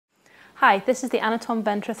Hi, this is the Anatom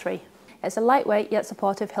V3. It's a lightweight yet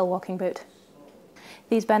supportive hill walking boot.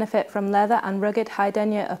 These benefit from leather and rugged high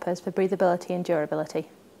denier uppers for breathability and durability.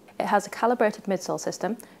 It has a calibrated midsole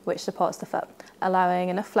system which supports the foot, allowing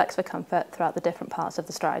enough flex for comfort throughout the different parts of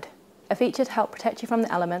the stride. A feature to help protect you from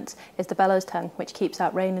the elements is the bellows tongue, which keeps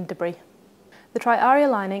out rain and debris. The tri-area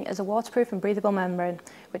lining is a waterproof and breathable membrane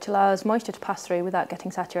which allows moisture to pass through without getting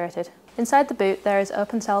saturated. Inside the boot there is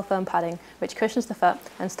open cell foam padding which cushions the foot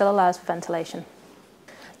and still allows for ventilation.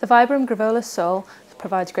 The Vibram Gravolus sole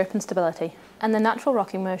provides grip and stability, and the natural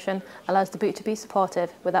rocking motion allows the boot to be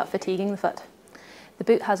supportive without fatiguing the foot. The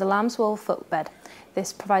boot has a lamb's wool footbed.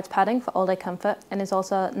 This provides padding for all-day comfort and is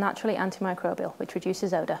also naturally antimicrobial, which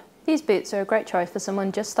reduces odour. These boots are a great choice for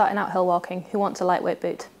someone just starting out hill walking who wants a lightweight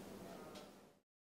boot.